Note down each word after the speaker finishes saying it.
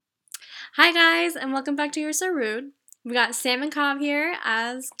Hi guys, and welcome back to You're So Rude. We got Sam and Cobb here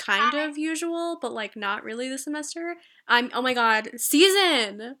as kind Hi. of usual, but like not really this semester. Oh my god,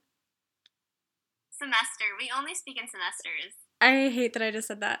 season! Semester. We only speak in semesters. I hate that I just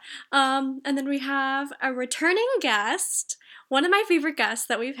said that. And then we have a returning guest, one of my favorite guests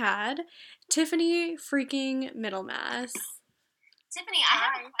that we've had, Tiffany freaking Middlemass. Tiffany, I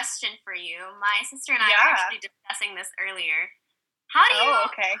have Hi. a question for you. My sister and I were Yeah. actually discussing this earlier. How do you Oh,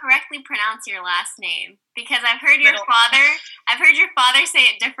 okay. correctly pronounce your last name? Because I've heard your Middle- father say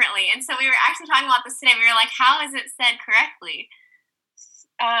it differently. And so we were actually talking about this today. We were like, how is it said correctly?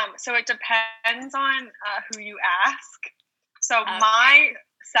 So it depends on who you ask. So Okay. my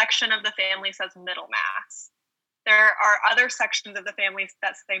section of the family says middle mass. There are other sections of the family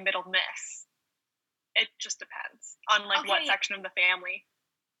that say middle miss. It just depends on what Okay. section of the family.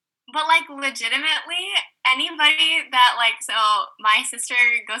 But legitimately, anybody that so my sister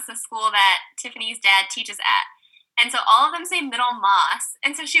goes to school that Tiffany's dad teaches at. And so all of them say Middle Moss.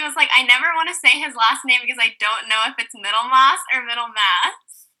 And so she was like, I never want to say his last name because I don't know if it's Middle Moss or Middle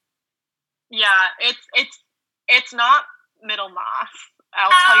Mass. Yeah, it's not middle mass. I'll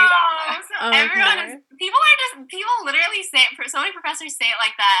tell you that much. So people literally say it, so many professors say it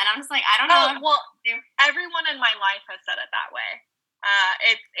like that, and I'm just like, I don't know. Well, everyone in my life has said it that way.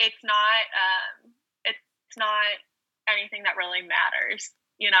 It's not anything that really matters.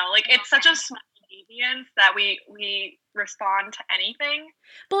 It's such a small deviance that we respond to anything.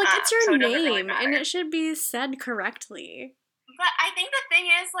 But it's your so it doesn't really name, and matter. it should be said correctly. But I think the thing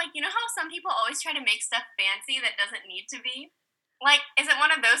is, you know how some people always try to make stuff fancy that doesn't need to be? Is it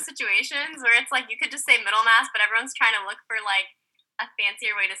one of those situations where it's you could just say middle mass, but everyone's trying to look for a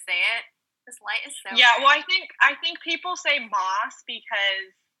fancier way to say it? This light is so Yeah, bright. well, I think people say moss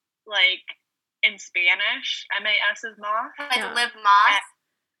because in Spanish, MAS is moss. Yeah. Live moss.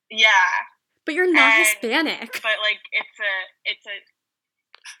 Yeah. But you're not Hispanic. But it's a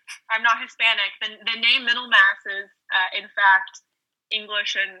I'm not Hispanic. The name middle mass is in fact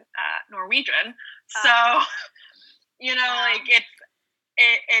English and Norwegian. So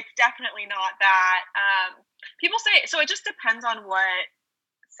it's definitely not that. People say so. It just depends on what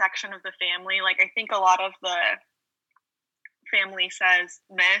section of the family. I think a lot of the family says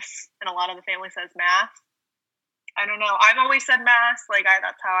miss, and a lot of the family says mass. I don't know. I've always said mass.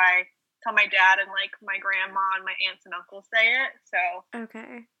 That's how I tell my dad and my grandma and my aunts and uncles say it. So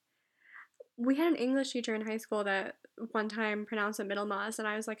okay. We had an English teacher in high school that one time pronounced it middle moss, and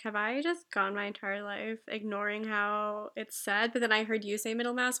I was like, have I just gone my entire life ignoring how it's said? But then I heard you say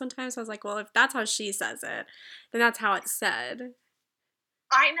middle mass one time, so I was like, well, if that's how she says it, then that's how it's said.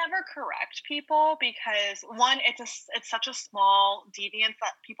 I never correct people because one, it's such a small deviance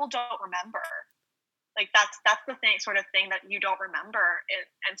that people don't remember. That's the sort of thing that you don't remember,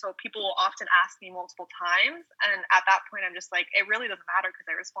 and so people will often ask me multiple times, and at that point, I'm just like, it really doesn't matter because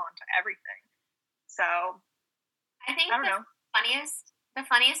I respond to everything. So I think the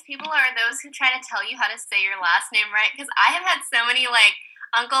funniest people are those who try to tell you how to say your last name right. Because I have had so many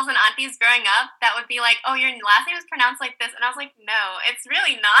uncles and aunties growing up that would be like, "Oh, your last name is pronounced like this," and I was like, "No, it's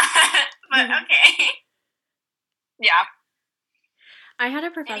really not." But okay. Yeah. I had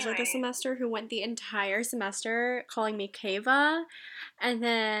a professor this semester who went the entire semester calling me Kava, and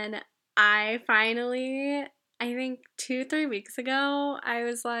then I finally, I think 2-3 weeks ago, I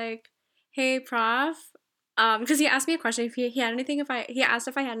was like, "Hey, prof," because he asked me a question if he had anything, he asked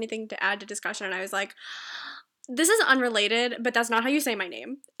if I had anything to add to discussion, and I was like, this is unrelated, but that's not how you say my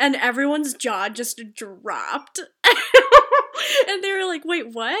name. And everyone's jaw just dropped. And they were like, wait,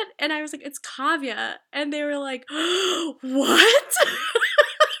 what? And I was like, it's Kavya. And they were like, what?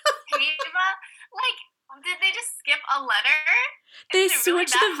 Did they just skip a letter? They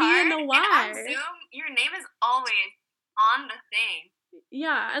switched the V and the Y. And on Zoom, your name is always on the thing.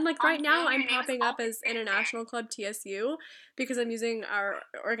 Yeah, and right now I'm popping up as International Club TSU because I'm using our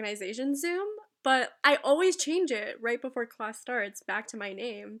organization Zoom, but I always change it right before class starts back to my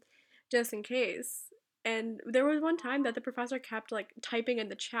name just in case. And there was one time that the professor kept typing in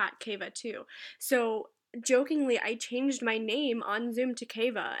the chat Kava too. So jokingly I changed my name on Zoom to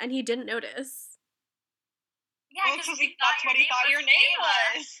Kava and he didn't notice. Yeah, because that's what he thought your name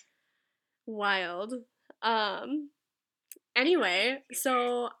was. Wild. Anyway,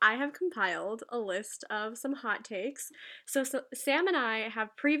 so I have compiled a list of some hot takes. So Sam and I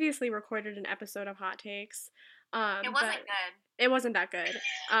have previously recorded an episode of hot takes. It wasn't good. It wasn't that good.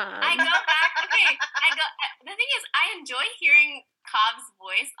 I go back. Okay, the thing is, I enjoy hearing Cobb's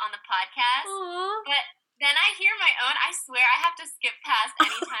voice on the podcast. Aww. But Then I hear my own. I swear I have to skip past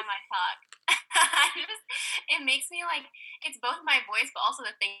anytime I talk. It makes me like, it's both my voice, but also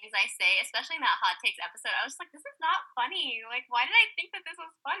the things I say, especially in that hot takes episode. I was just like, this is not funny. Like, why did I think that this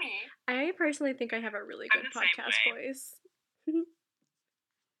was funny? I personally think I have a really I'm good the same podcast way. voice.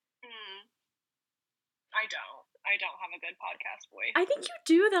 I don't have a good podcast voice. I think you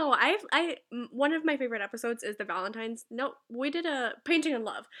do though. One of my favorite episodes is the Valentine's. No, we did a Painting in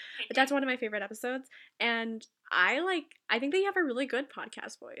Love. That's one of my favorite episodes, and I think that you have a really good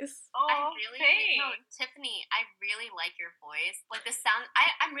podcast voice. Oh, Tiffany, I really like your voice. Like the sound,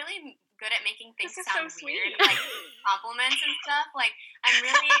 I'm really good at making things sound so weird, sweet. like compliments and stuff. Like I'm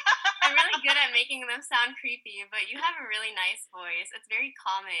really good at making them sound creepy. But you have a really nice voice. It's very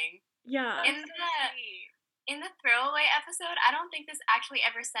calming. Yeah. In the throwaway episode, I don't think this actually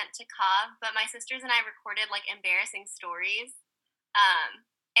ever sent to Cobb, but my sisters and I recorded like embarrassing stories.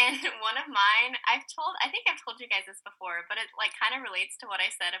 And one of mine, I think I've told you guys this before, but it like kind of relates to what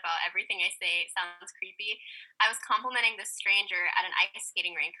I said about everything I say sounds creepy. I was complimenting this stranger at an ice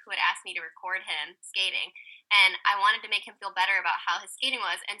skating rink who had asked me to record him skating, and I wanted to make him feel better about how his skating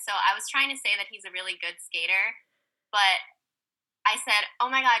was. And so I was trying to say that he's a really good skater, but I said, "Oh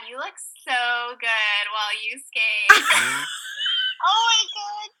my God, you look so good while you skate." Oh my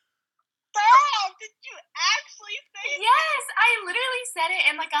God. Stop! Did you actually say that? Yes, I literally said it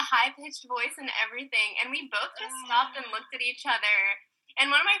in like a high-pitched voice and everything, and we both just stopped and looked at each other. And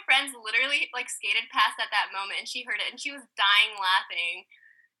one of my friends literally like skated past at that moment, and she heard it, and she was dying laughing.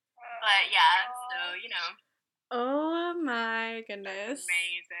 But yeah, so you know. Oh my goodness.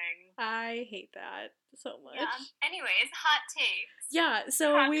 Amazing. I hate that so much. Yeah. Anyways, hot takes. Yeah,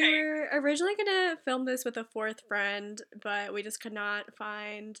 so we were originally gonna film this with a fourth friend, but we just could not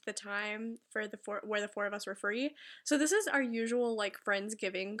find the time for where the four of us were free. So this is our usual like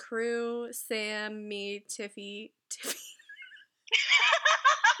Friendsgiving crew: Sam, me, Tiffy.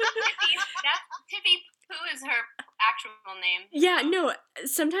 Tiffy Poo is her actual name. Yeah, no.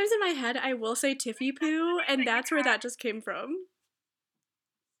 Sometimes in my head I will say Tiffy Poo, and that's where that just came from.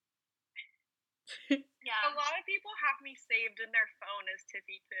 Yeah. A lot of people have me saved in their phone as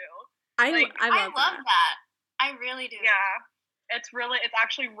Tiffy Poo. I love that. I really do. Yeah. It's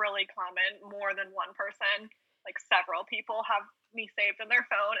actually really common. More than one person, like several people have me saved in their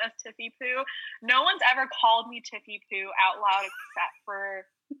phone as Tiffy Poo. No one's ever called me Tiffy Poo out loud except for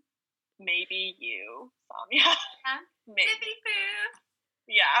maybe you, Samia. Yeah. Tiffy Poo.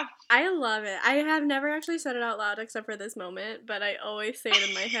 Yeah. I love it. I have never actually said it out loud except for this moment, but I always say it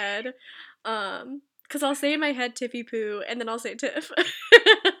in my head. Because I'll say in my head Tiffy Poo, and then I'll say Tiff.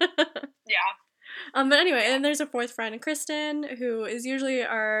 Yeah. But anyway, and then there's a fourth friend, Kristen, who is usually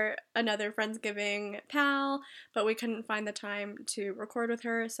another Friendsgiving pal, but we couldn't find the time to record with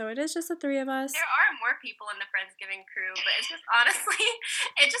her, so it is just the three of us. There are more people in the Friendsgiving crew, but it's just honestly,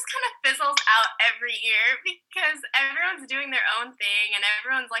 it just kind of fizzles out every year because everyone's doing their own thing and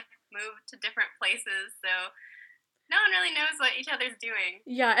everyone's like moved to different places, so no one really knows what each other's doing.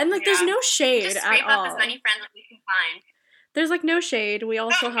 Yeah, and like there's no shade just at all. Up as many friends as we can find. There's like no shade. We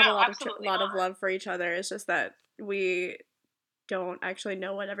also have a lot of love for each other. It's just that we don't actually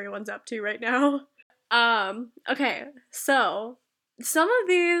know what everyone's up to right now. Okay, so some of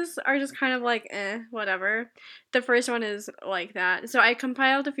these are just kind of like whatever. The first one is like that. So I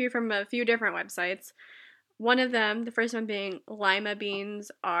compiled a few from a few different websites. One of them, the first one being lima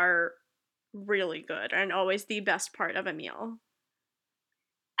beans are really good and always the best part of a meal.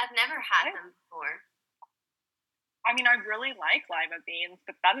 I've never had them before. I mean, I really like lima beans,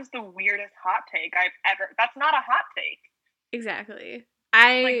 but that is the weirdest hot take I've ever. That's not a hot take. Exactly.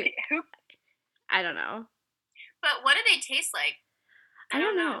 I don't know. But what do they taste like? I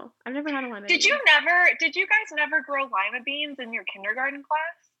don't know. I've never had a lima bean. Did you guys never grow lima beans in your kindergarten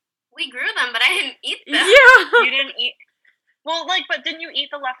class? We grew them, but I didn't eat them. Yeah. You didn't eat. Well, but didn't you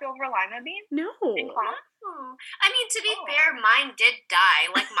eat the leftover lima beans? No. In class? I mean, to be fair, mine did die.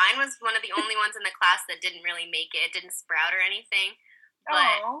 Like, mine was one of the only ones in the class that didn't really make it. It didn't sprout or anything. But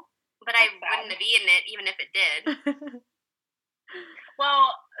I wouldn't have eaten it even if it did.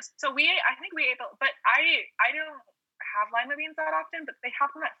 Well, so I think we ate but I don't have lima beans that often, but they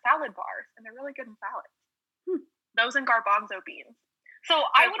have them at salad bars, and they're really good in salads. Those and garbanzo beans. So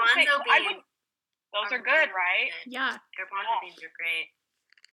I would say those are good, right? Yeah. Garbanzo beans are great.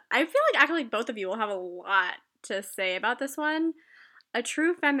 I feel like actually both of you will have a lot to say about this one. A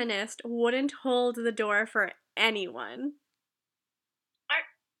true feminist wouldn't hold the door for anyone.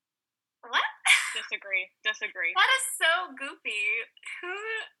 What? Disagree. That is so goofy.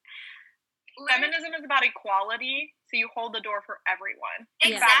 Feminism is about equality, so you hold the door for everyone.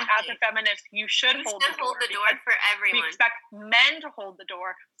 Exactly. In fact, as a feminist, you should hold the door for everyone. We expect men to hold the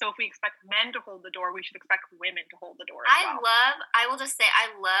door, so if we expect men to hold the door, we should expect women to hold the door as well. I will just say,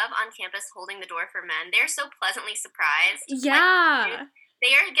 I love on campus holding the door for men. They're so pleasantly surprised. Yeah.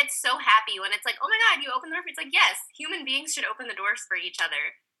 They get so happy when it's like, oh my God, you open the door. It's like, yes, human beings should open the doors for each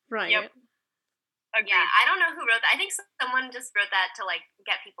other. Right. Yep. Agreed. Yeah, I don't know who wrote that. I think someone just wrote that to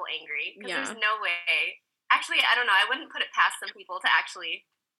get people angry. Because there's no way. Actually, I don't know. I wouldn't put it past some people to actually.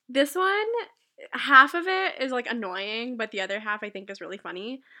 This one, half of it is annoying, but the other half I think is really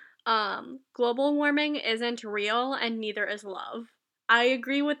funny. Global warming isn't real and neither is love. I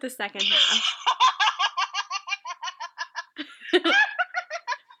agree with the second half.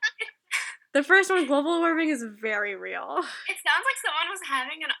 The first one, global warming, is very real. It sounds like someone was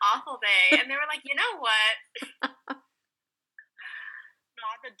having an awful day, and they were like, you know what?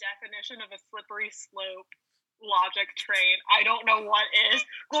 Not the definition of a slippery slope logic train. I don't know what is.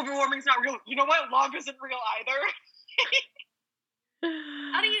 Global warming's not real. You know what? Love isn't real either.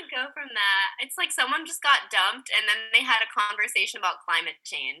 How do you go from that? It's like someone just got dumped, and then they had a conversation about climate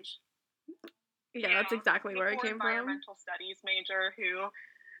change. Yeah, that's exactly where it came from. Environmental studies major who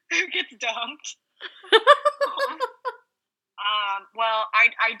gets dumped. Well,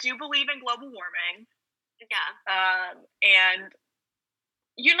 I do believe in global warming. Yeah. And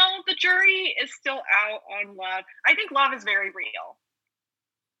the jury is still out on love. I think love is very real.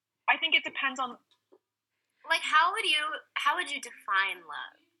 I think it depends on how would you define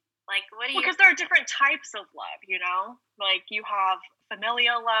love? What do you? Because there are different types of love, you have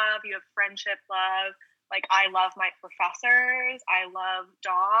familial love, you have friendship love. I love my professors, I love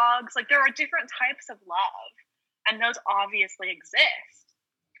dogs. There are different types of love, and those obviously exist.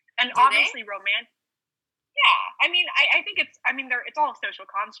 And obviously romantic. Yeah, I think it's all a social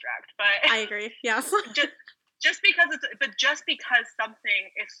construct, but I agree. Yes. just because something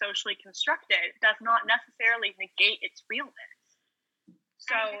is socially constructed does not necessarily negate its realness.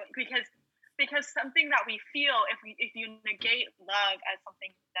 So because something that we feel, if you negate love as something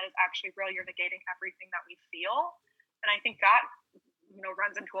that is actually real, you're negating everything that we feel. And I think that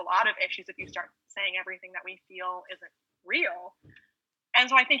runs into a lot of issues if you start saying everything that we feel isn't real. And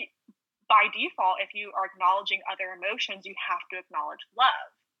so I think by default, if you are acknowledging other emotions, you have to acknowledge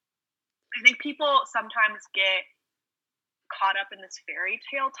love. I think people sometimes get caught up in this fairy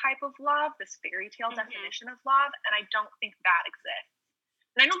tale type of love, this fairy tale definition of love, and I don't think that exists.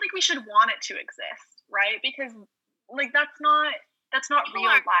 And I don't think we should want it to exist, right? Because that's not people real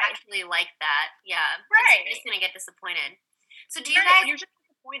life. Actually like that, yeah. Right. You're just gonna get disappointed. So do you You're just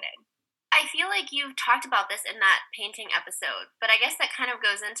disappointed. I feel like you've talked about this in that painting episode, but I guess that kind of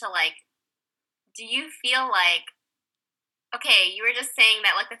goes into do you feel okay, you were just saying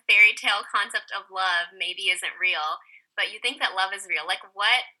that the fairy tale concept of love maybe isn't real, but you think that love is real.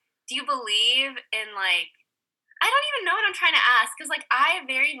 What do you believe in I don't even know what I'm trying to ask, because I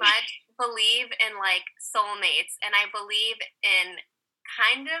very much believe in soulmates, and I believe in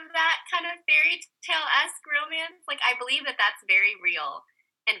kind of that kind of fairy tale-esque romance. I believe that that's very real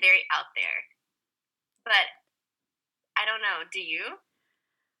and very out there. But I don't know. Do you?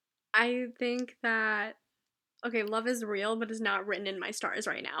 I think that love is real, but is not written in my stars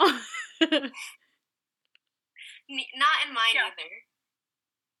right now. Not in mine either.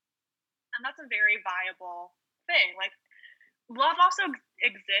 And that's a very viable thing. Love also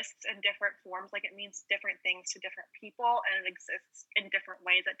exists in different forms. It means different things to different people, and it exists in different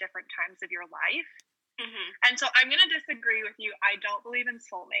ways at different times of your life. Mm-hmm. And so I'm going to disagree with you. I don't believe in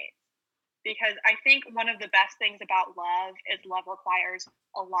soulmates, because I think one of the best things about love is love requires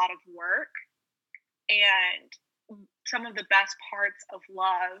a lot of work, and some of the best parts of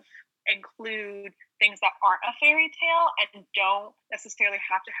love include things that aren't a fairy tale and don't necessarily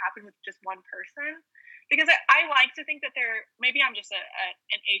have to happen with just one person. Because I like to think that maybe I'm just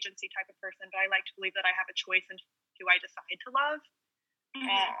an agency type of person, but I like to believe that I have a choice in who I decide to love.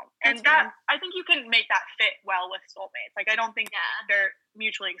 Mm-hmm. And that, I think you can make that fit well with soulmates. I don't think they're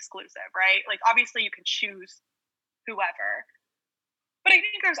mutually exclusive, right? Obviously you can choose whoever. But I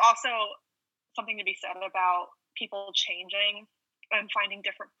think there's also something to be said about people changing and finding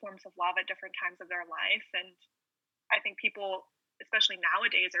different forms of love at different times of their life. And I think people, especially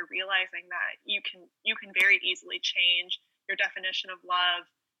nowadays, are realizing that you can very easily change your definition of love,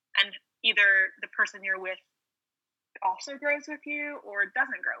 and either the person you're with also grows with you or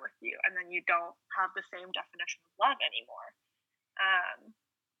doesn't grow with you, and then you don't have the same definition of love anymore.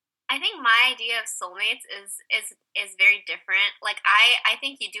 I think my idea of soulmates is very different. I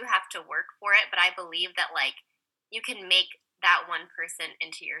think you do have to work for it, but I believe that you can make that one person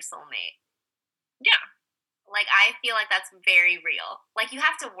into your soulmate. Yeah. Like, I feel like that's very real. Like, you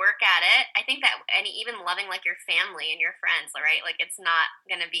have to work at it. I think that, and even loving, like, your family and your friends, right? Like, it's not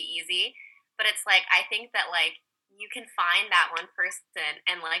gonna be easy. But it's like, I think that, like, you can find that one person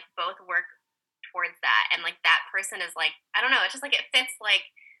and, like, both work towards that. And, like, that person is, like, I don't know, it's just, like, it fits, like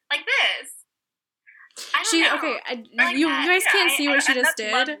this. I don't know. Okay, like you that. guys can't see what she just that's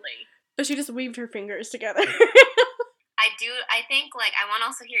did, lovely. but she just weaved her fingers together. I think, like, I want to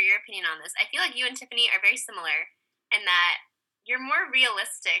also hear your opinion on this. I feel like you and Tiffany are very similar in that you're more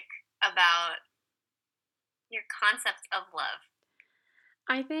realistic about your concept of love.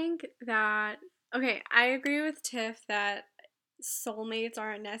 I think that, okay, I agree with Tiff that soulmates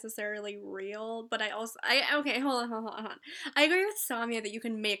aren't necessarily real, but okay, hold on. I agree with Samia that you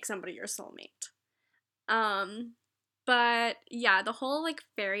can make somebody your soulmate. But yeah, the whole, like,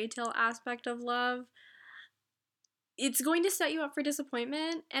 fairy tale aspect of love, it's going to set you up for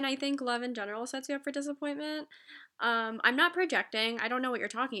disappointment, and I think love in general sets you up for disappointment. I'm not projecting. I don't know what you're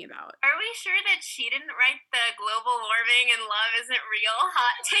talking about. Are we sure that she didn't write the global warming and love isn't real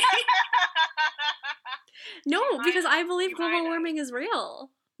hot take? No, because I believe global warming is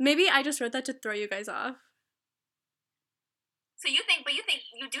real. Maybe I just wrote that to throw you guys off. So you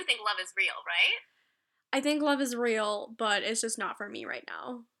do think love is real, right? I think love is real, but it's just not for me right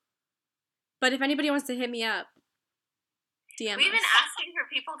now. But if anybody wants to hit me up, DM We've us. been asking for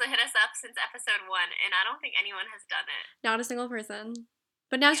people to hit us up since episode 1, and I don't think anyone has done it. Not a single person.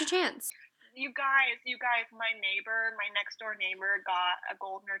 But now's your chance. You guys, my next door neighbor got a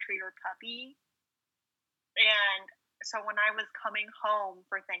golden retriever puppy. And so when I was coming home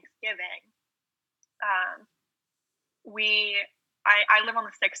for Thanksgiving, I live on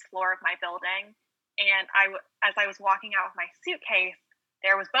the 6th floor of my building, and as I was walking out with my suitcase,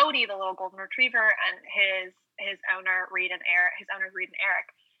 there was Bodie, the little golden retriever, and his owner Reed and Eric.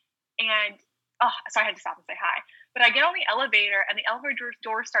 And so I had to stop and say hi. But I get on the elevator, and the elevator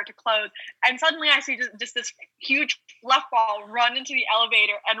doors start to close, and suddenly I see just this huge fluff ball run into the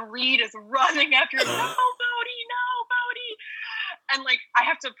elevator, and Reed is running after him. No, Bodie! And, like, I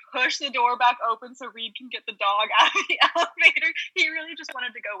have to push the door back open so Reed can get the dog out of the elevator. He really just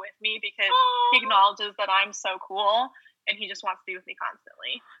wanted to go with me because he acknowledges that I'm so cool, and he just wants to be with me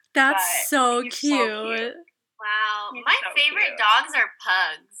constantly. That's so cute. Wow. My favorite dogs are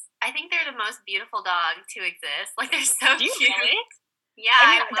pugs. I think they're the most beautiful dog to exist. Like, they're so cute. Really? Yeah,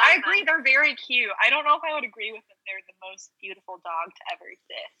 I agree. They're very cute. I don't know if I would agree with them. They're the most beautiful dog to ever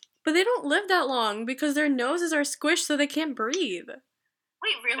exist. But they don't live that long because their noses are squished so they can't breathe.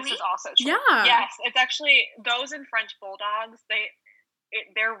 Wait, really? This is also true. Yeah. Yes, it's actually those and French bulldogs.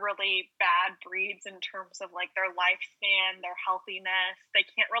 They're really bad breeds in terms of, like, their lifespan, their healthiness. They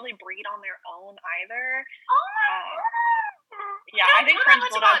can't really breed on their own either. Oh my God. Yeah, I think French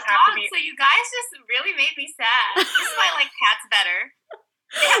bulldogs have to be. So you guys just really made me sad. This is why I like cats better.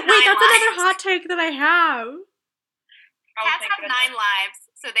 Wait, that's another hot take that I have. Cats have 9 lives,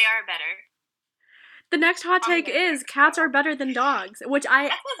 so they are better. The next hot take is cats are better than dogs, which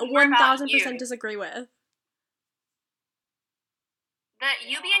I 1000% disagree with.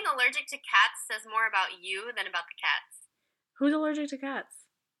 You being allergic to cats says more about you than about the cats. Who's allergic to cats?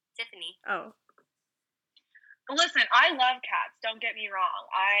 Tiffany. Oh. Listen, I love cats. Don't get me wrong.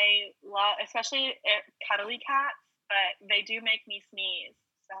 I love, especially cuddly cats, but they do make me sneeze.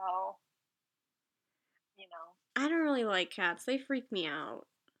 So, you know. I don't really like cats. They freak me out.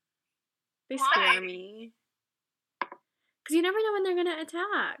 They scare me. Because you never know when they're going to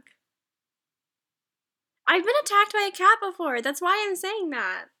attack. I've been attacked by a cat before. That's why I'm saying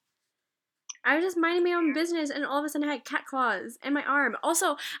that. I was just minding my own business, and all of a sudden I had cat claws in my arm.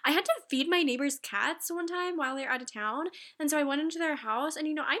 Also, I had to feed my neighbor's cats one time while they were out of town, and so I went into their house, and,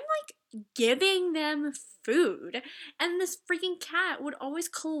 I'm, like, giving them food, and this freaking cat would always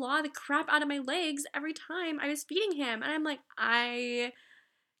claw the crap out of my legs every time I was feeding him, and I'm like, I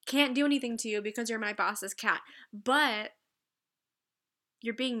can't do anything to you because you're my boss's cat, but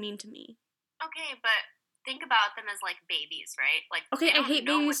you're being mean to me. Okay, but think about them as, like, babies, right? Like, okay, I hate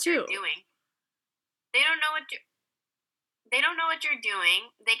babies too. Doing. They don't know what you're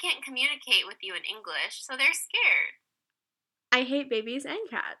doing. They can't communicate with you in English, so they're scared. I hate babies and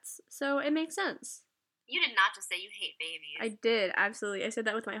cats, so it makes sense. You did not just say you hate babies. I did, absolutely. I said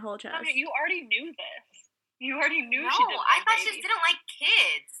that with my whole chest. Okay, you already knew this. You already knew she didn't like babies. I thought she just didn't like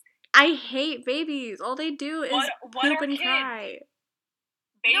kids. I hate babies. All they do is poop and cry.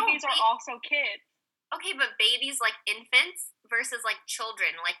 Babies are also kids. Okay, but babies, like infants versus, like,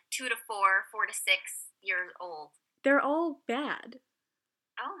 children, like 2 to 4, 4 to 6 years old. They're all bad.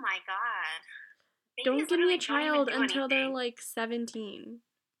 Oh my God. Don't give me a child until they're, like, 17.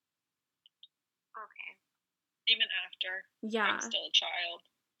 Even after. Yeah. I'm still a child.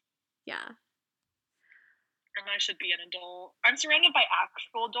 Yeah. And I should be an adult. I'm surrounded by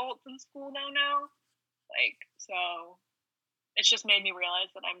actual adults in school now. Like, so it's just made me realize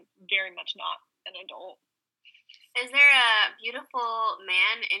that I'm very much not an adult. Is there a beautiful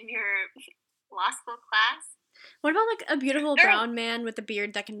man in your law school class? What about like a beautiful brown man with a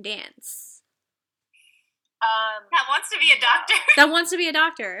beard that can dance? That wants to be a doctor. That wants to be a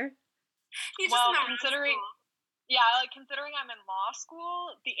doctor. He's well, just considering I'm in law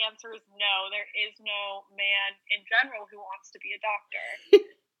school, the answer is no. There is no man in general who wants to be a doctor.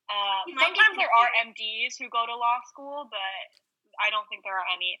 Sometimes there are MDs who go to law school, but I don't think there are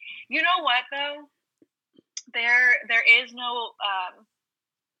any. You know what though? There is no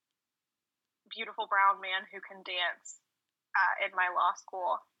beautiful brown man who can dance in my law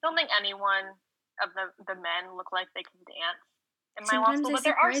school. I don't think anyone of the men look like they can dance in my law school, but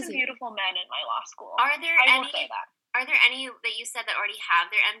there are some beautiful men in my law school. Are there any that you said that already have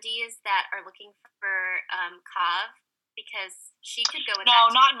their MDs that are looking for Kav? Because she could go with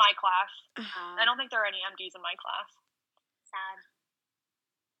that. No, not in my class. I don't think there are any MDs in my class. Sad.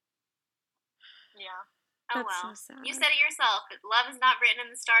 Yeah. Oh, well. So sad. You said it yourself. Love is not written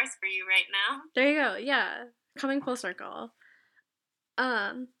in the stars for you right now. There you go. Yeah. Coming full circle.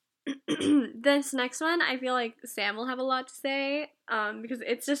 This next one, I feel like Sam will have a lot to say, because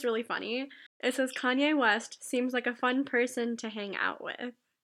it's just really funny. It says, Kanye West seems like a fun person to hang out with.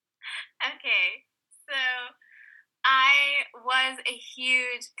 Okay, so I was a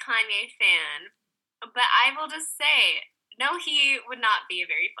huge Kanye fan, but I will just say, no, he would not be a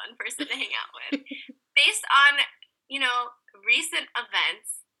very fun person to hang out with. Based on, recent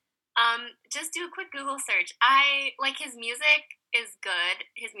events, just do a quick Google search. I like his music is good.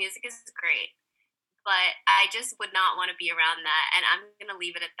 His music is great. But I just would not want to be around that, and I'm going to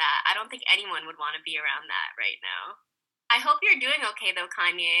leave it at that. I don't think anyone would want to be around that right now. I hope you're doing okay, though,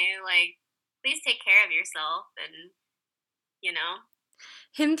 Kanye. Like, please take care of yourself, and,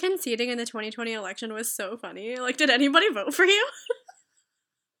 Him conceding in the 2020 election was so funny. Like, did anybody vote for you?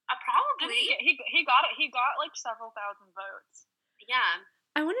 Probably. He got it. He got, like, several thousand votes. Yeah.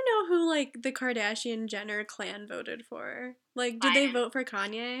 I want to know who, like, the Kardashian-Jenner clan voted for. Like, did they vote for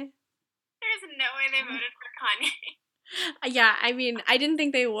Kanye? There's no way they voted for Kanye. Yeah, I mean, I didn't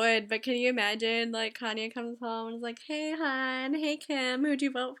think they would, but can you imagine, like, Kanye comes home and is like, hey, hon, hey, Kim, who'd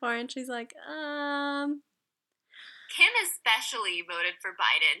you vote for? And she's like, Kim especially voted for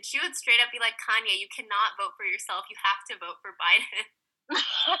Biden. She would straight up be like, Kanye, you cannot vote for yourself. You have to vote for Biden.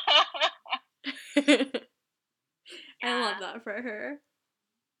 I love that for her.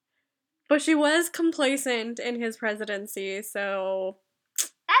 But she was complacent in his presidency, so...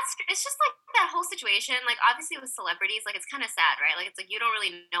 It's just like that whole situation, like obviously with celebrities, like it's kind of sad, right? Like it's like you don't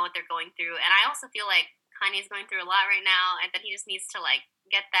really know what they're going through. And I also feel like Kanye's going through a lot right now and that he just needs to like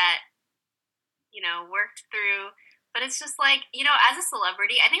get that, worked through. But it's just like, as a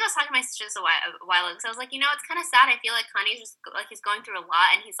celebrity, I think I was talking to my sisters a while ago, so I was like, it's kind of sad. I feel like Kanye's just like he's going through a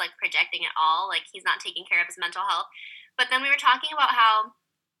lot and he's like projecting it all, like he's not taking care of his mental health. But then we were talking about how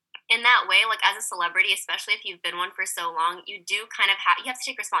in that way, like as a celebrity, especially if you've been one for so long, you do kind of you have to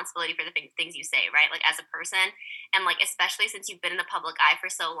take responsibility for the things you say, right? Like as a person, and like especially since you've been in the public eye for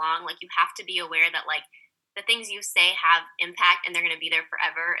so long, like you have to be aware that like the things you say have impact and they're going to be there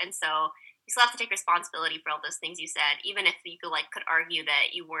forever. And so you still have to take responsibility for all those things you said, even if you could argue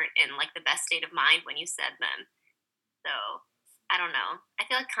that you weren't in like the best state of mind when you said them. So I don't know. I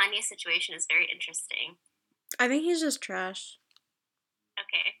feel like Kanye's situation is very interesting. I think he's just trash.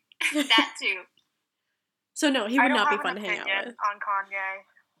 Okay. That too. So no, he would not be fun to hang out with. On Kanye.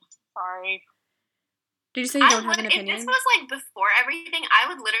 Sorry. Did you say you don't have an opinion? If this was like before everything, I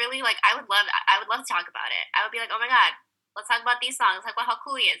would literally I would love to talk about it. I would be like, oh my god, let's talk about these songs. Let's talk about how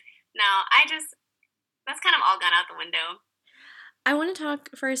cool he is. No, that's kind of all gone out the window. I want to talk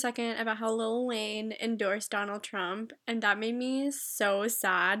for a second about how Lil Wayne endorsed Donald Trump, and that made me so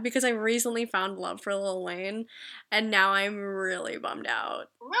sad because I recently found love for Lil Wayne, and now I'm really bummed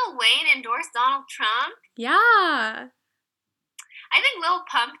out. Lil Wayne endorsed Donald Trump? Yeah. I think Lil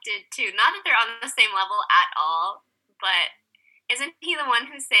Pump did too. Not that they're on the same level at all, but isn't he the one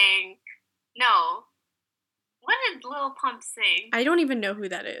who's saying, no? What did Lil Pump sing? I don't even know who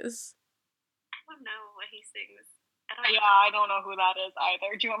that is. I don't know what he sings. I don't know who that is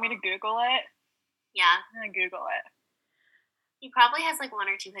either. Do you want me to Google it? Yeah. I'm going to Google it. He probably has like one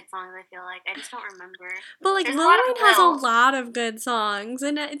or two hit songs, I feel like. I just don't remember. But like Lil Wayne has a lot of good songs,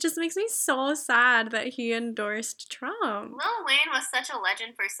 and it just makes me so sad that he endorsed Trump. Lil Wayne was such a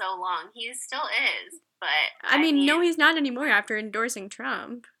legend for so long. He still is, but... I mean, no, he's not anymore after endorsing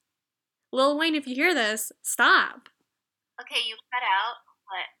Trump. Lil Wayne, if you hear this, stop. Okay, you cut out,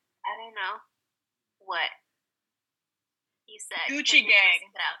 but I don't know what he said. Gucci Gang.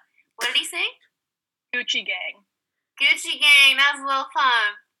 Cut out. What did he say? Gucci Gang. Gucci Gang. That was a little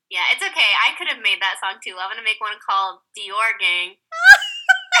fun. Yeah, it's okay. I could have made that song too. I'm gonna make one called Dior Gang.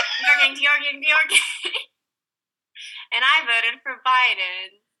 Dior Gang, Dior Gang, Dior Gang. And I voted for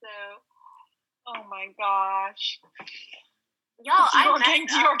Biden. So. Oh my gosh. Y'all, Dior Gang,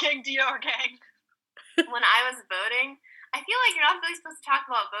 Dior Gang, Dior Gang. When I was voting, I feel like you're not really supposed to talk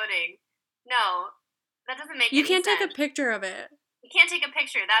about voting. No, that doesn't make You any can't sense. take a picture of it. You can't take a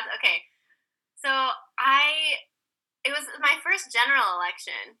picture. That's okay. So it was my first general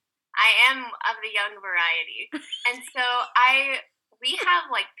election. I am of the young variety. And so we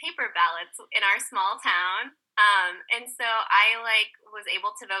have like paper ballots in our small town. And so I like was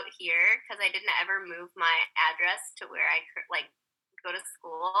able to vote here because I didn't ever move my address to where I like go to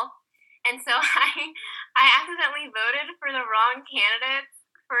school. And so I accidentally voted for the wrong candidates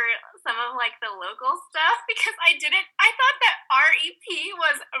for some of like the local stuff because I thought that REP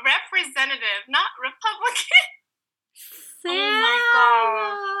was representative, not Republican. Sarah. Oh my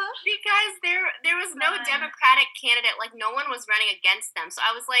gosh. Because there was no Democratic candidate, like no one was running against them. So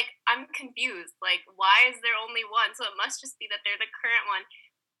I was like, I'm confused. Like, why is there only one? So it must just be that they're the current one.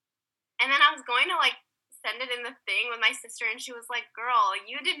 And then I was going to like send it in the thing with my sister, and she was like, girl,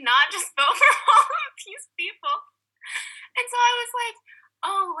 you did not just vote for all of these people. And so I was like,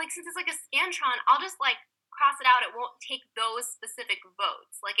 oh, like since it's like a Scantron, I'll just like cross it out. It won't take those specific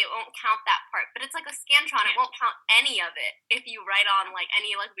votes. Like it won't count that part. But it's like a Scantron. It won't count any of it if you write on like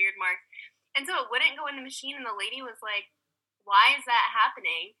any like weird mark. And so it wouldn't go in the machine. And the lady was like, why is that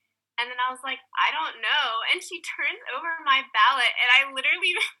happening? And then I was like, I don't know. And she turns over my ballot, and I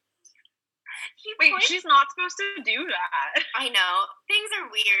literally... Wait, she's not supposed to do that. I know. Things are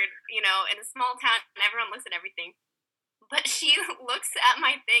weird, you know, in a small town, and everyone looks at everything. But she looks at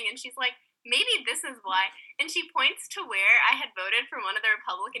my thing, and she's like, maybe this is why. And she points to where I had voted for one of the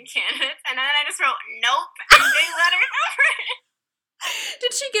Republican candidates, and then I just wrote, nope, and they let her over it.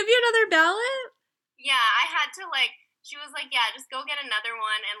 Did she give you another ballot? Yeah, I had to, like, she was like, yeah, just go get another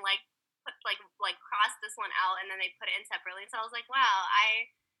one and, like, put, like cross this one out, and then they put it in separately. So I was like, wow,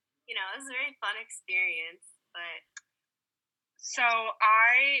 you know, it was a very fun experience, but... So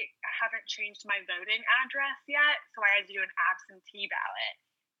I haven't changed my voting address yet, so I had to do an absentee ballot.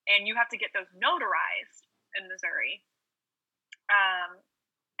 And you have to get those notarized in Missouri.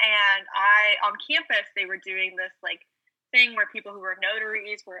 And on campus, they were doing this, like, thing where people who were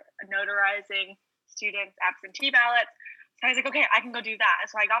notaries were notarizing students' absentee ballots. So I was like, okay, I can go do that.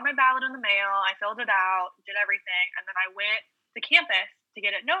 So I got my ballot in the mail, I filled it out, did everything, and then I went to campus to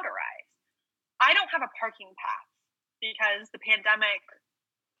get it notarized. I don't have a parking pass because the pandemic,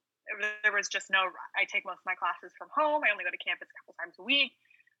 there was just no, I take most of my classes from home. I only go to campus a couple times a week.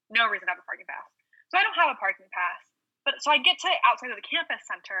 No reason to have a parking pass. So I don't have a parking pass. But so I get to outside of the campus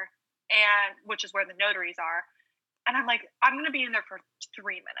center, and which is where the notaries are. And I'm like, I'm going to be in there for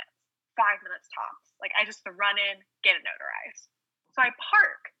 3 minutes, 5 minutes tops. Like I just run in, get it notarized. So I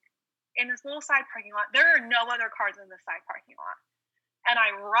park in this little side parking lot. There are no other cars in this side parking lot. And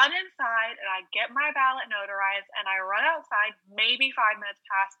I run inside and I get my ballot notarized and I run outside, maybe 5 minutes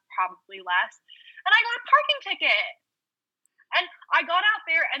past, probably less. And I got a parking ticket. And I got out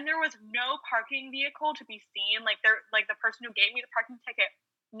there and there was no parking vehicle to be seen. Like the person who gave me the parking ticket,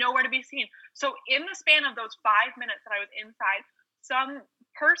 nowhere to be seen. So in the span of those 5 minutes that I was inside, some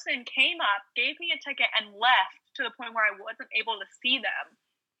person came up, gave me a ticket and left to the point where I wasn't able to see them.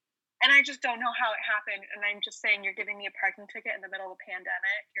 And I just don't know how it happened. And I'm just saying, you're giving me a parking ticket in the middle of a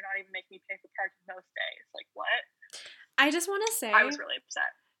pandemic. You're not even making me pay for parking most days. Like, what? I just want to say... I was really upset.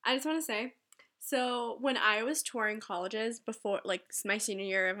 So when I was touring colleges before, like, my senior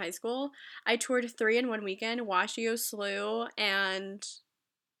year of high school, I toured 3 in one weekend, WashU, SLU, and...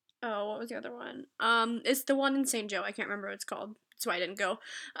 Oh, what was the other one? It's the one in St. Joe. I can't remember what it's called. That's why I didn't go.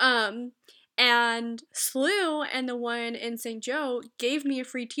 And SLU and the one in St. Joe gave me a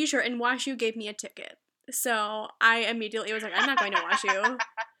free t-shirt, and WashU gave me a ticket. So I immediately was like, I'm not going to WashU. They're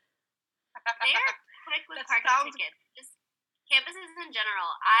quick with parking tickets. Just campuses in general.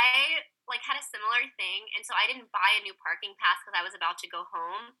 I had a similar thing, and so I didn't buy a new parking pass because I was about to go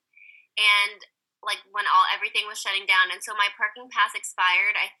home. And when everything was shutting down, and so my parking pass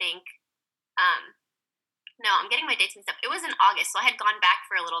expired, I think, no, I'm getting my dates mixed up. It was in August, so I had gone back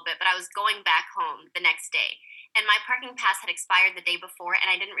for a little bit, but I was going back home the next day. And my parking pass had expired the day before, and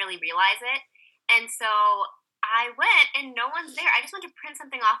I didn't really realize it. And so I went, and no one's there. I just went to print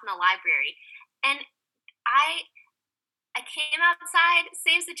something off in the library. And I came outside,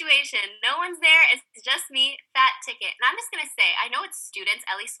 same situation. No one's there. It's just me, fat ticket. And I'm just gonna say, I know it's students,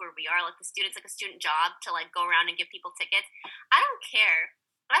 at least where we are, like the students, like a student job to like go around and give people tickets. I don't care.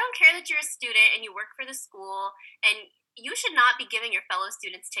 I don't care that you're a student and you work for the school and you should not be giving your fellow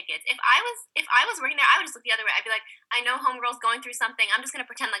students tickets. If I was working there, I would just look the other way. I'd be like, I know homegirl's going through something. I'm just gonna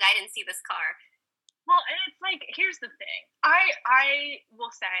pretend like I didn't see this car. Well, and it's like, here's the thing. I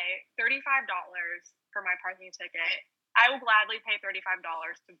will say $35 for my parking ticket. I will gladly pay $35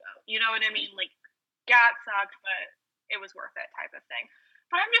 to vote. You know what I mean? Like, yeah, it sucked, but it was worth it, type of thing.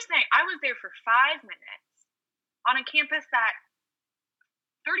 But I'm just saying, I was there for 5 minutes on a campus that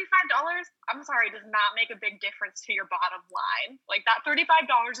 $35, I'm sorry, does not make a big difference to your bottom line. Like, that $35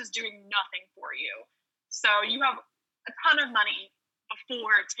 is doing nothing for you. So you have a ton of money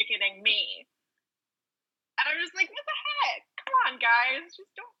before ticketing me. And I'm just like, what the heck? Come on, guys. Just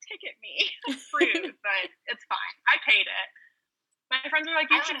don't ticket me. It's rude, but it's fine. I paid it. My friends were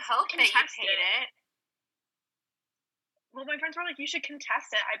like, I would hope that you paid it. Well, my friends were like, you should contest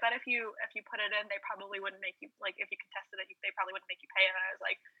it. I bet if you put it in, they probably wouldn't make you, like, if you contested it, they probably wouldn't make you pay it. And I was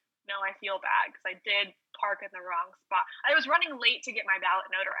like, no, I feel bad because I did park in the wrong spot. I was running late to get my ballot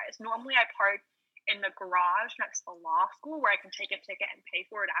notarized. Normally I park in the garage next to the law school where I can take a ticket and pay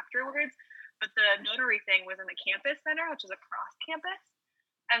for it afterwards. But the notary thing was in the campus center, which is across campus.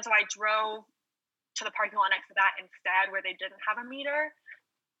 And so I drove to the parking lot next to that instead where they didn't have a meter.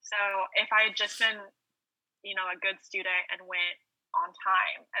 So if I had just been, you know, a good student and went on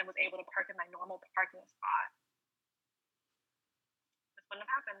time and was able to park in my normal parking spot, this wouldn't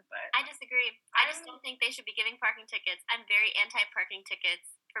have happened. But I disagree. I just don't think they should be giving parking tickets. I'm very anti-parking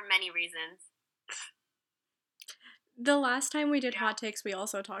tickets for many reasons. The last time we did hot takes, we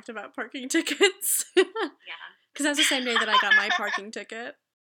also talked about parking tickets. Yeah. Because that's the same day that I got my parking ticket.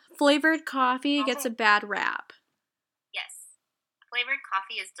 Flavored coffee gets a bad rap. Yes. Flavored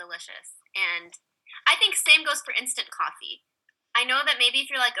coffee is delicious. And I think same goes for instant coffee. I know that maybe if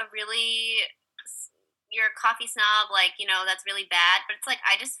you're like you're a coffee snob, like, you know, that's really bad. But it's like,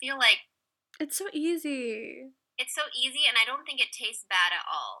 I just feel like it's so easy. It's so easy, and I don't think it tastes bad at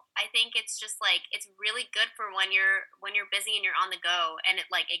all. I think it's just like it's really good for when you're busy and you're on the go, and it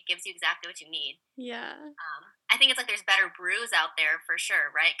gives you exactly what you need. Yeah. I think it's like there's better brews out there for sure,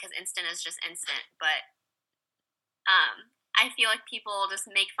 right? Because instant is just instant, but I feel like people just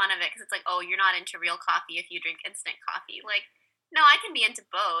make fun of it because it's like, oh, you're not into real coffee if you drink instant coffee. Like, no, I can be into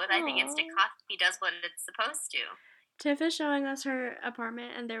both. I think instant coffee does what it's supposed to. Tiff is showing us her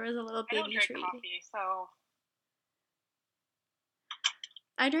apartment, and there was a little baby tree. I don't drink coffee, so.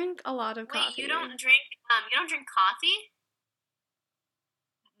 I drink a lot of coffee. Wait, you don't drink coffee?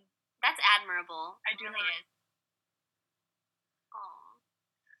 That's admirable. I do really not. Is. Aww.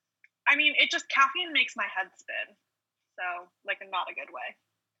 I mean, caffeine makes my head spin. So, like, in not a good way.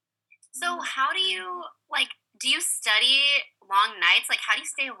 So, how do you study long nights? Like, how do you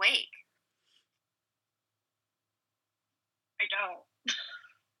stay awake? I don't.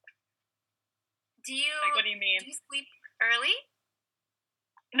 Do you? Like, what do you mean? Do you sleep early?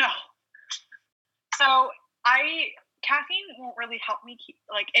 No. So caffeine won't really help me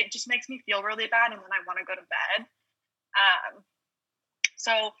it just makes me feel really bad and then I want to go to bed.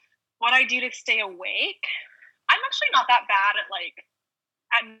 So what I do to stay awake, I'm actually not that bad at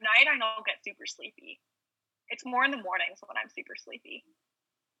night I don't get super sleepy. It's more in the mornings when I'm super sleepy.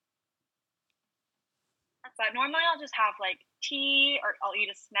 But normally I'll just have tea or I'll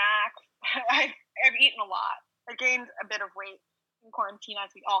eat a snack. I've eaten a lot. I gained a bit of weight in quarantine,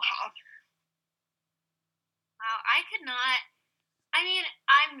 as we all have. Wow, I could not. I mean,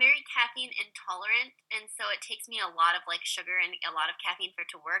 I'm very caffeine intolerant, and so it takes me a lot of sugar and a lot of caffeine for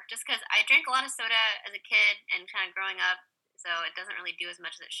it to work. Just because I drank a lot of soda as a kid and kind of growing up, so it doesn't really do as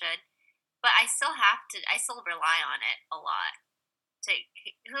much as it should. But I still rely on it a lot to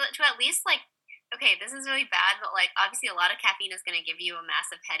at least okay, this is really bad, but obviously a lot of caffeine is going to give you a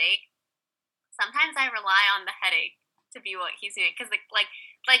massive headache. Sometimes I rely on the headache to be what keeps me, because I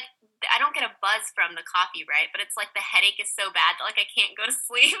don't get a buzz from the coffee, right? But it's the headache is so bad that I can't go to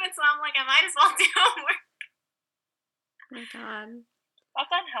sleep, and so I'm like, I might as well do homework. Oh my god,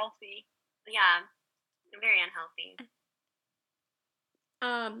 that's unhealthy. Yeah, very unhealthy.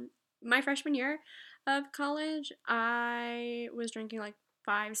 My freshman year of college, I was drinking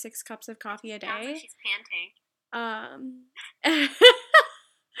 5-6 cups of coffee a day. Sounds like she's panting.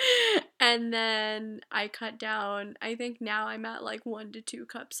 And then I cut down. I think now I'm at 1 to 2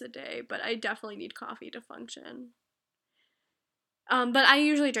 cups a day, but I definitely need coffee to function. But I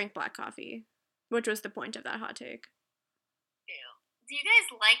usually drink black coffee, which was the point of that hot take. Ew. Do you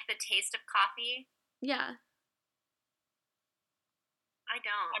guys like the taste of coffee? Yeah. I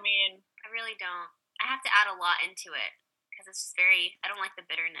don't. I mean, I really don't. I have to add a lot into it because it's just I don't like the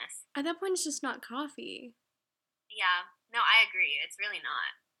bitterness. At that point, it's just not coffee. Yeah. No, I agree. It's really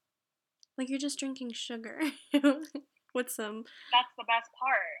not. Like, you're just drinking sugar with some... That's the best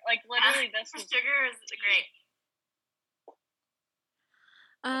part. Like, literally, this is... Sugar is great.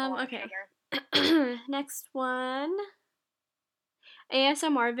 Okay. Next one.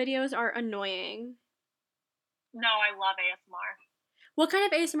 ASMR videos are annoying. No, I love ASMR. What kind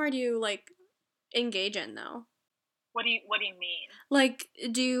of ASMR do you, like, engage in, though? What do you mean? Like,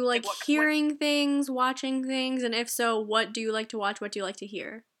 do you like Like, hearing things, watching things, and if so, what do you like to watch? What do you like to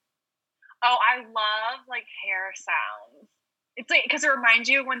hear? Oh, I love like hair sounds. It's like because it reminds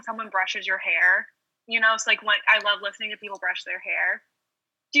you of when someone brushes your hair. You know, it's like when I love listening to people brush their hair.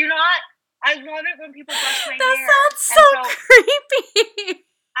 Do you not? I love it when people brush my hair. That sounds so creepy.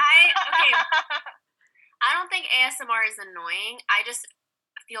 Okay. I don't think ASMR is annoying. I just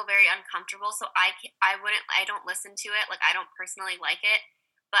feel very uncomfortable, so I don't listen to it. Like, I don't personally like it,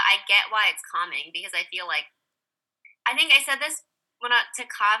 but I get why it's calming because I feel like, I think I said this to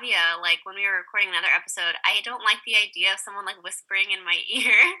Kavya, like when we were recording another episode. I don't like the idea of someone like whispering in my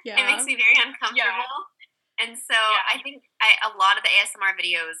ear. Yeah. It makes me very uncomfortable. Yeah. And so I think a lot of the ASMR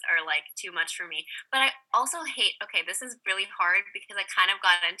videos are like too much for me. But I also hate, okay, this is really hard because I kind of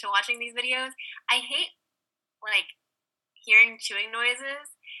got into watching these videos. I hate like hearing chewing noises.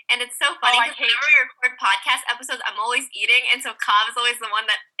 And it's so funny because whenever we record podcast episodes, I'm always eating. And so Kav is always the one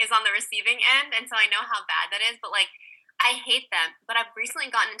that is on the receiving end. And so I know how bad that is. But like, I hate them. But I've recently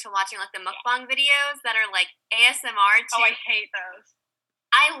gotten into watching like the mukbang videos that are like ASMR too. Oh, I hate those.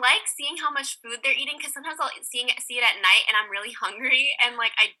 I like seeing how much food they're eating because sometimes I'll see it at night and I'm really hungry and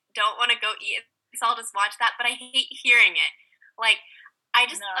like I don't want to go eat, so I'll just watch that. But I hate hearing it. Like I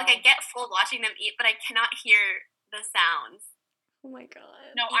just like I get full watching them eat, but I cannot hear the sounds. Oh my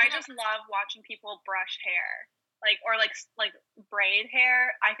god. No, I just love watching people brush hair, like or like braid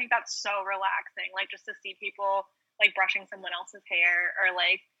hair. I think that's so relaxing. Like just to see people like brushing someone else's hair, or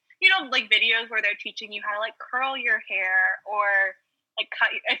like like videos where they're teaching you how to like curl your hair or like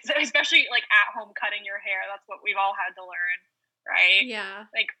cut, especially like at home cutting your hair. That's what we've all had to learn, right? Yeah.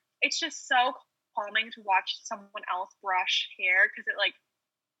 Like it's just so calming to watch someone else brush hair because it like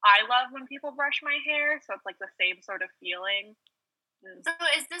I love when people brush my hair, so it's like the same sort of feeling. So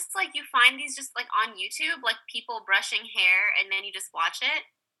is this like you find these just like on YouTube, like people brushing hair, and then you just watch it?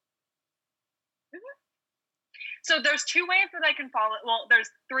 Mm-hmm. So there's 2 ways that I can fall. Well, there's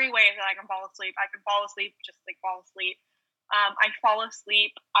 3 ways that I can fall asleep. I can fall asleep, just like fall asleep. I fall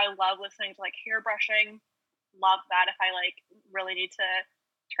asleep. I love listening to like hair brushing. Love that if I like really need to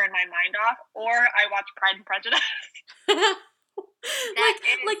turn my mind off. Or I watch Pride and Prejudice.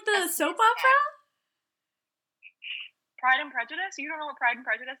 like the soap opera? Pride and Prejudice? You don't know what Pride and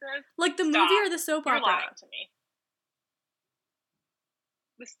Prejudice is? Like the movie or the soap opera? You're lying to me.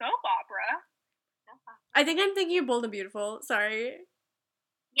 The soap opera? I think I'm thinking of Bold and Beautiful. Sorry.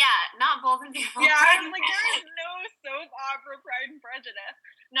 Yeah, not Bold and Beautiful. Yeah, I was like, there is no soap opera Pride and Prejudice.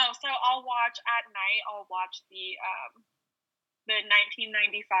 No, so I'll watch at night. I'll watch the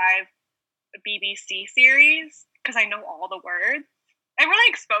 1995 BBC series because I know all the words. I'm really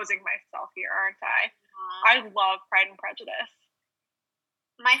exposing myself here, aren't I? I love Pride and Prejudice.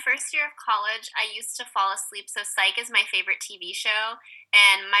 My first year of college, I used to fall asleep. So Psych is my favorite TV show,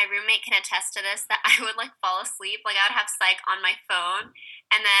 and my roommate can attest to this, that I would like fall asleep. Like I would have Psych on my phone,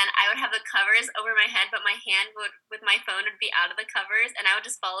 and then I would have the covers over my head, but my hand with my phone would be out of the covers, and I would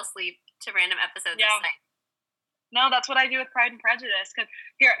just fall asleep to random episodes of Psych. No, that's what I do with Pride and Prejudice. Because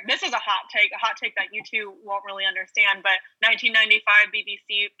here, this is a hot take that you two won't really understand. But 1995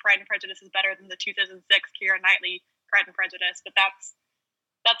 BBC Pride and Prejudice is better than the 2006 Keira Knightley Pride and Prejudice. But that's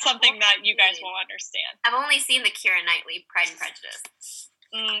something that you guys won't understand. I've only seen the Keira Knightley Pride and Prejudice.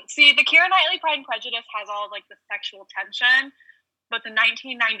 See, the Keira Knightley Pride and Prejudice has all like the sexual tension, but the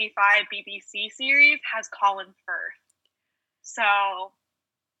 1995 BBC series has Colin Firth. So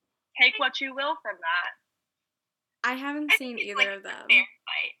take what you will from that. I haven't seen either of them.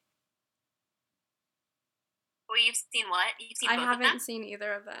 Well, you've seen what? You've seen both of them? I haven't seen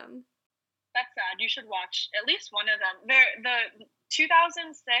either of them. That's sad. You should watch at least one of them. The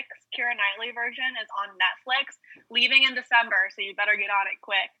 2006 Keira Knightley version is on Netflix, leaving in December, so you better get on it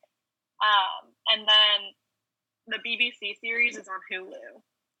quick. And then the BBC series is on Hulu.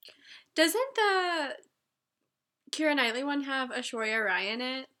 Doesn't the Keira Knightley one have Aishwarya Rai in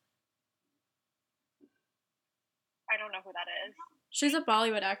it? I don't know who that is. She's a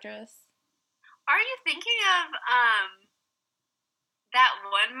Bollywood actress. Are you thinking of that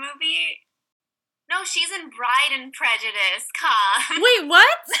one movie? No, she's in Bride and Prejudice. Come. Wait,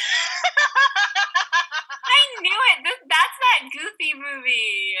 what? I knew it. That's that Goofy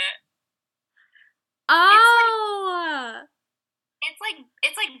movie. Oh.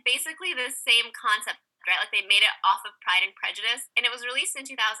 It's like basically the same concept, right? Like they made it off of Pride and Prejudice, and it was released in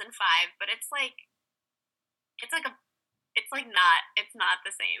 2005. But it's like it's not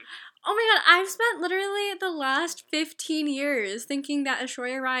the same. Oh my god, I've spent literally the last 15 years thinking that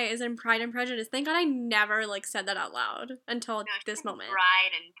Aishwarya Rai is in Pride and Prejudice. Thank God I never said that out loud until this moment.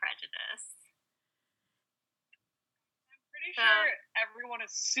 Pride and Prejudice. I'm pretty sure everyone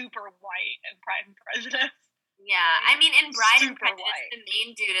is super white in Pride and Prejudice. Yeah, I mean, in Bride and Prejudice, white. The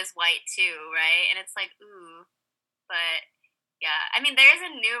main dude is white too, right? And it's like, ooh, but yeah, I mean, there's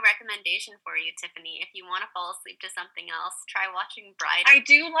a new recommendation for you, Tiffany. If you want to fall asleep to something else, try watching Bride. I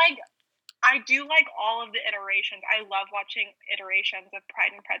do like all of the iterations. I love watching iterations of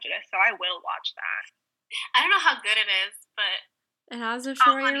Pride and Prejudice, so I will watch that. I don't know how good it is, but it has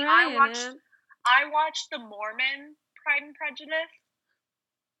Aishwarya Rai in it. I watched the Mormon Pride and Prejudice.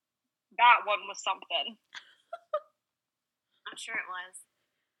 That one was something. I'm sure it was.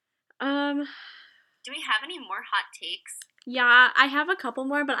 Do we have any more hot takes? Yeah, I have a couple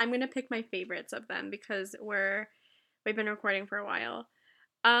more, but I'm gonna pick my favorites of them because we've been recording for a while.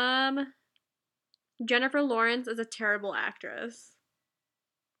 Jennifer Lawrence is a terrible actress.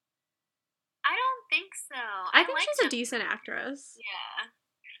 I don't think so. I think she's a decent actress. Yeah.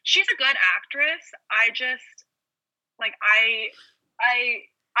 She's a good actress. I just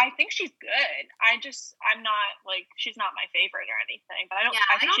I think she's good. I'm not she's not my favorite or anything, but I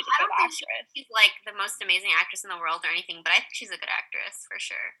think she's a good actress. She's like the most amazing actress in the world or anything, but I think she's a good actress for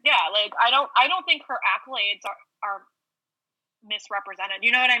sure. Yeah, I don't think her accolades are misrepresented.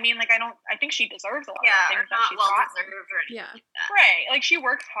 You know what I mean? I think she deserves a lot of things that she's gotten. Yeah. Right. She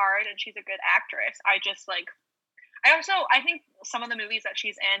works hard and she's a good actress. I think some of the movies that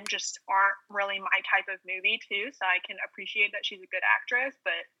she's in just aren't really my type of movie too, so I can appreciate that she's a good actress,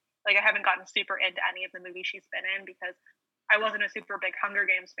 but I haven't gotten super into any of the movies she's been in because I wasn't a super big Hunger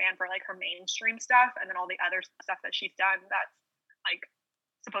Games fan for her mainstream stuff, and then all the other stuff that she's done that's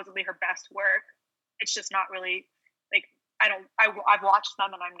supposedly her best work. It's just not really I've watched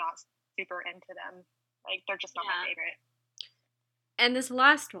them and I'm not super into them. They're just not my favorite. And this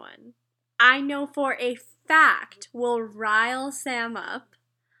last one, I know for a fact will rile Sam up.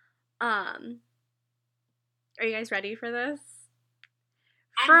 Are you guys ready for this?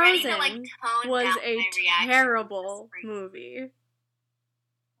 Frozen was a terrible movie.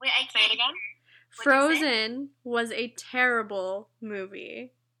 Wait, I can't. Say it again? Frozen was a terrible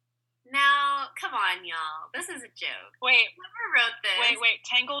movie. Now, come on, y'all. This is a joke. Wait. Whoever wrote this. Wait.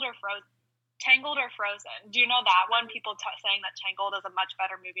 Tangled or Frozen? Do you know that one? People saying that Tangled is a much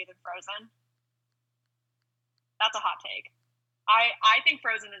better movie than Frozen. That's a hot take. I think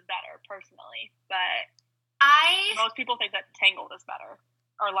Frozen is better, personally, but most people think that Tangled is better.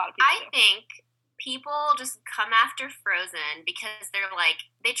 Or a lot of people do. Think people just come after Frozen because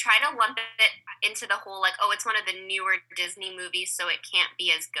they try to lump it into the whole it's one of the newer Disney movies, so it can't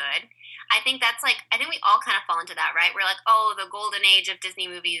be as good. I think that's I think we all kind of fall into that, right? We're the golden age of Disney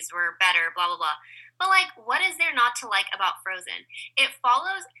movies were better, blah blah blah. But what is there not to like about Frozen? It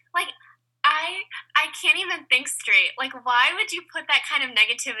follows I can't even think straight. Why would you put that kind of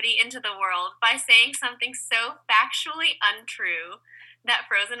negativity into the world by saying something so factually untrue that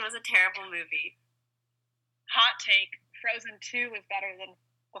Frozen was a terrible movie? Hot take. Frozen 2 is better than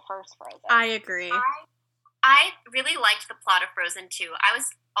the first Frozen. I agree. I really liked the plot of Frozen 2. I was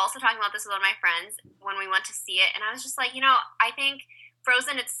also talking about this with one of my friends when we went to see it, and I was just I think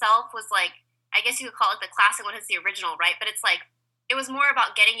Frozen itself was I guess you could call it the classic one. It's the original, right? But it's it was more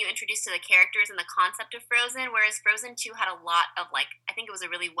about getting you introduced to the characters and the concept of Frozen, whereas Frozen 2 had a lot of I think it was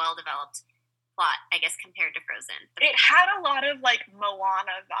a really well-developed plot, I guess, compared to Frozen. It had a lot of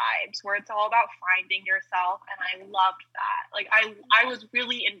Moana vibes where it's all about finding yourself, and I loved that. I was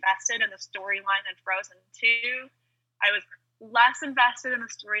really invested in the storyline in Frozen 2. I was less invested in the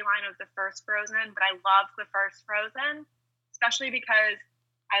storyline of the first Frozen, but I loved the first Frozen, especially because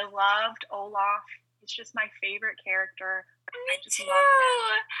I loved Olaf. He's just my favorite character. Me too.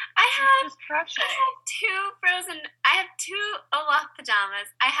 I have two Olaf pajamas.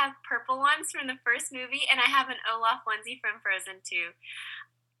 I have purple ones from the first movie, and I have an Olaf onesie from Frozen 2.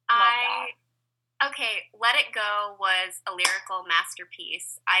 Okay, Let It Go was a lyrical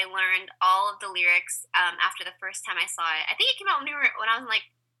masterpiece. I learned all of the lyrics after the first time I saw it. I think it came out when I was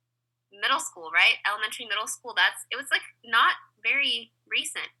in middle school, right? Elementary, middle school. It was not very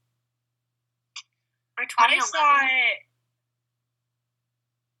recent. Or 2011.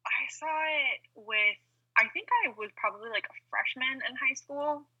 I saw it with, I think I was probably like a freshman in high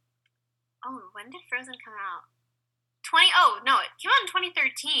school. Oh, when did Frozen come out? Oh no, it came out in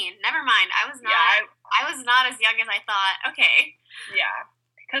 2013. Never mind. I was not as young as I thought. Okay. Yeah.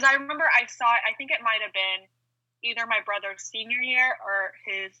 Because I remember I saw it, I think it might have been either my brother's senior year or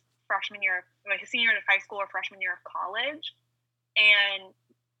his freshman year, his senior year of high school or freshman year of college. And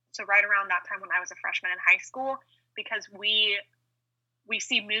so right around that time when I was a freshman in high school, because we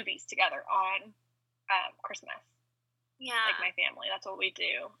see movies together on Christmas. Yeah. Like my family, that's what we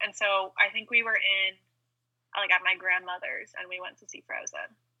do. And so I think we were in, like, at my grandmother's, and we went to see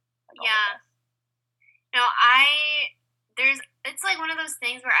Frozen. Like, yeah. No, it's like one of those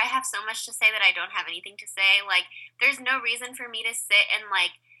things where I have so much to say that I don't have anything to say. Like, there's no reason for me to sit and,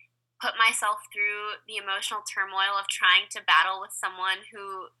 like, put myself through the emotional turmoil of trying to battle with someone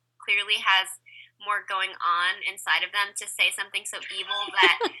who clearly has more going on inside of them to say something so evil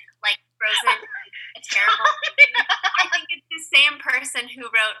that, like, Frozen is a terrible thing. I think it's the same person who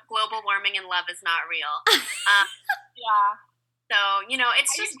wrote Global Warming and Love is Not Real. Yeah. So,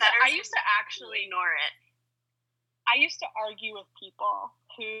 it's just better I used to actually ignore it. I used to argue with people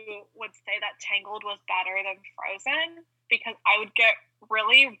who would say that Tangled was better than Frozen because I would get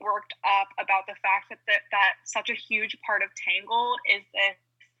really worked up about the fact that such a huge part of Tangled is this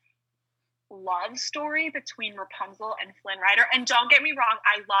love story between Rapunzel and Flynn Rider. And don't get me wrong,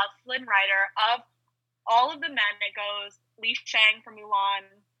 I love Flynn Rider. Of all of the men, it goes Li Shang from Mulan,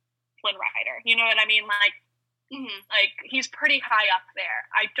 Flynn Rider. You know what I mean? Like, like he's pretty high up there.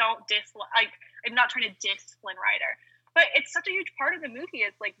 I'm not trying to diss Flynn Rider, but it's such a huge part of the movie.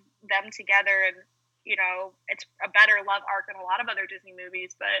 It's like them together, and it's a better love arc than a lot of other Disney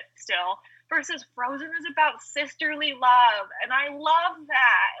movies, but still. Versus Frozen is about sisterly love, and I love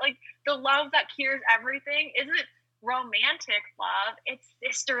that. Like, the love that cures everything isn't romantic love; it's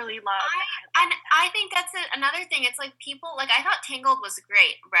sisterly love. I think that's another thing. It's like people, like, I thought Tangled was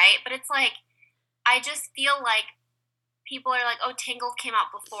great, right? But it's like, I just feel like people are like, oh, Tangled came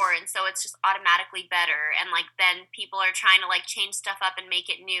out before, and so it's just automatically better. And, like, then people are trying to, like, change stuff up and make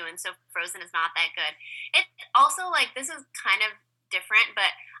it new, and so Frozen is not that good. It also, like, this is kind of different,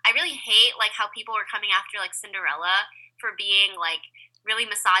 but I really hate, like, how people were coming after, like, Cinderella for being, like, really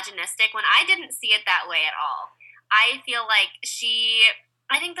misogynistic when I didn't see it that way at all. I feel like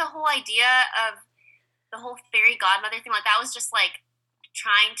I think the whole idea of the whole fairy godmother thing, like, that was just, like,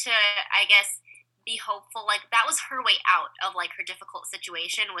 trying to, I guess, be hopeful. Like, that was her way out of, like, her difficult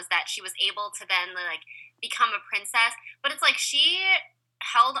situation, was that she was able to then, like, become a princess. But it's like she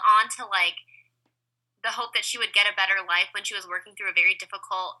held on to, like, the hope that she would get a better life when she was working through a very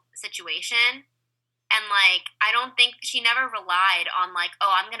difficult situation. And, like, I don't think she never relied on, like,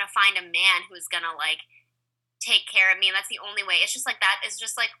 oh, I'm gonna find a man who's gonna, like, take care of me, and that's the only way. It's just like, that is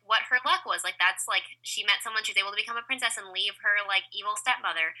just, like, what her luck was. Like, that's, like, she met someone, she was able to become a princess and leave her, like, evil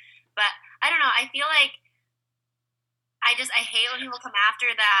stepmother. But I don't know, I feel like I hate when people come after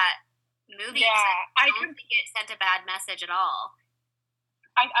that movie. Yeah, I don't think it sent a bad message at all.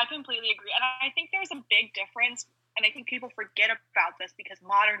 I completely agree. And I think there's a big difference, and I think people forget about this because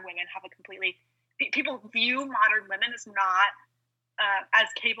modern women have people view modern women as not as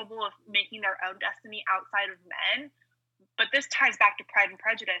capable of making their own destiny outside of men. But this ties back to Pride and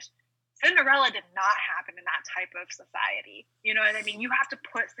Prejudice. Cinderella did not happen in that type of society. You know what I mean? You have to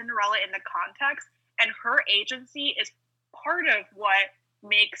put Cinderella in the context, and her agency is part of what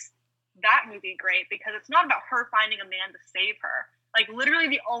makes that movie great, because it's not about her finding a man to save her. Like, literally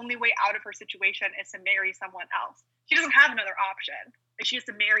the only way out of her situation is to marry someone else. She doesn't have another option. She has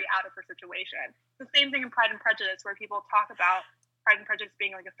to marry out of her situation. It's the same thing in Pride and Prejudice, where people talk about Pride and Prejudice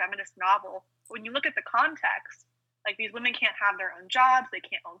being like a feminist novel. When you look at the context, like, these women can't have their own jobs, they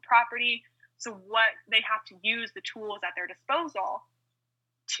can't own property. So what they have to use the tools at their disposal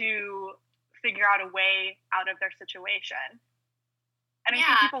to figure out a way out of their situation. And I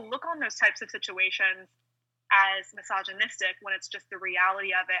think people look on those types of situations as misogynistic when it's just the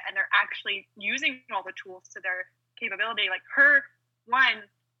reality of it, and they're actually using all the tools to their capability. Like, her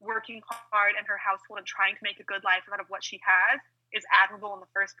working hard in her household and trying to make a good life out of what she has is admirable in the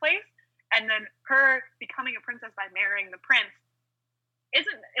first place. And then her becoming a princess by marrying the prince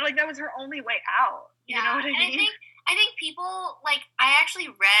isn't, like, that was her only way out. You know what I mean? I think people, like, I actually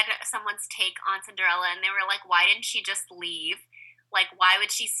read someone's take on Cinderella, and they were like, why didn't she just leave? Like, why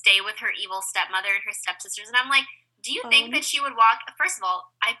would she stay with her evil stepmother and her stepsisters? And I'm like, do you think that she would walk? First of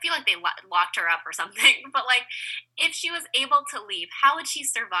all, I feel like they locked her up or something. But, like, if she was able to leave, how would she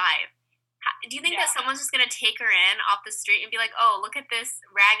survive? Do you think that someone's just going to take her in off the street and be like, oh, look at this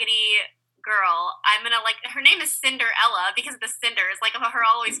raggedy girl, I'm gonna like her name is Cinderella because of the cinders, like of her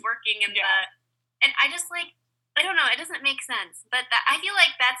always working in the, and I just like I don't know, it doesn't make sense. But I feel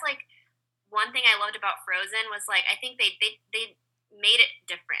like that's like one thing I loved about Frozen was like I think they made it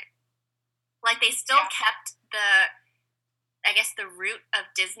different. Like they still kept the I guess the root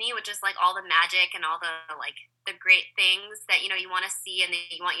of Disney, which is like all the magic and all the like the great things that you want to see and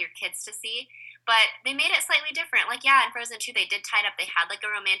that you want your kids to see. But they made it slightly different. Like in Frozen 2 they did tie it up. They had like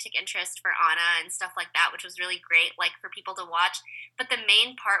a romantic interest for Anna and stuff like that, which was really great like for people to watch. But the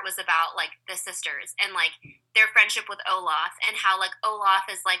main part was about like the sisters and like their friendship with Olaf and how like Olaf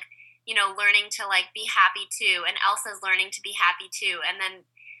is like learning to like be happy too, and Elsa's learning to be happy too, and then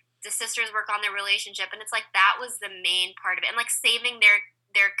the sisters work on their relationship, and it's like that was the main part of it, and like saving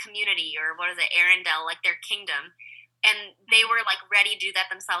their community, or what is it, Arendelle, like their kingdom, and they were like ready to do that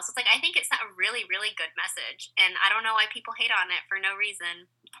themselves. So it's like I think it's a really really good message, and I don't know why people hate on it for no reason.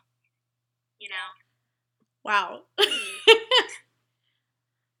 Wow.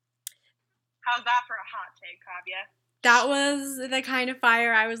 How's that for a hot take, Kavya? That was the kind of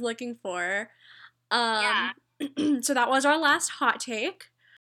fire I was looking for. So that was our last hot take.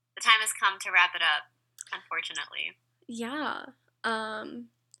 The time has come to wrap it up, unfortunately. Yeah.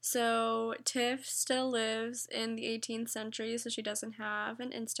 So Tiff still lives in the 18th century, so she doesn't have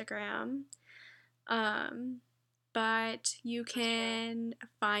an Instagram. But you can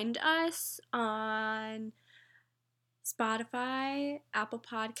find us on Spotify, Apple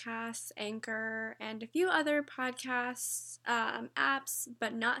Podcasts, Anchor, and a few other podcasts apps,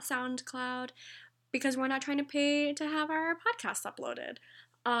 but not SoundCloud, because we're not trying to pay to have our podcasts uploaded.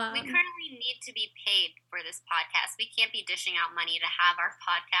 We currently need to be paid for this podcast. We can't be dishing out money to have our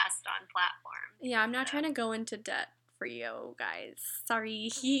podcast on platform. Yeah, I'm not trying to go into debt for you guys. Sorry.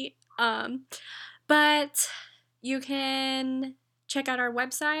 But you can check out our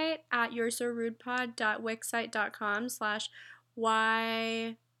website at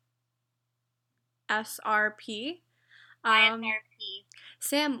yoursorudepod.wixsite.com/YSRP. YSRP.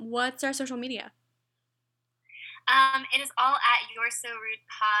 Sam, what's our social media? It is all at You're So Rude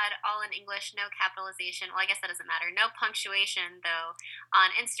Pod, all in English, no capitalization. Well, I guess that doesn't matter. No punctuation, though,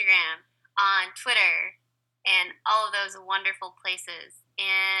 on Instagram, on Twitter, and all of those wonderful places.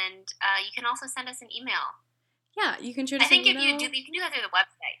 And you can also send us an email. Yeah, you can shoot us an email. I think you can do that through the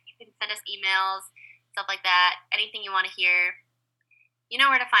website. You can send us emails, stuff like that, anything you want to hear. You know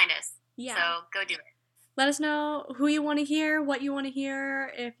where to find us. Yeah. So go do it. Let us know who you want to hear, what you want to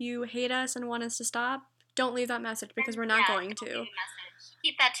hear. If you hate us and want us to stop, don't leave that message because we're not going to.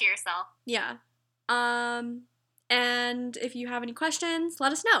 Keep that to yourself. Yeah. And if you have any questions,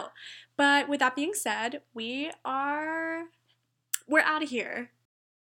 let us know. But with that being said, we're out of here.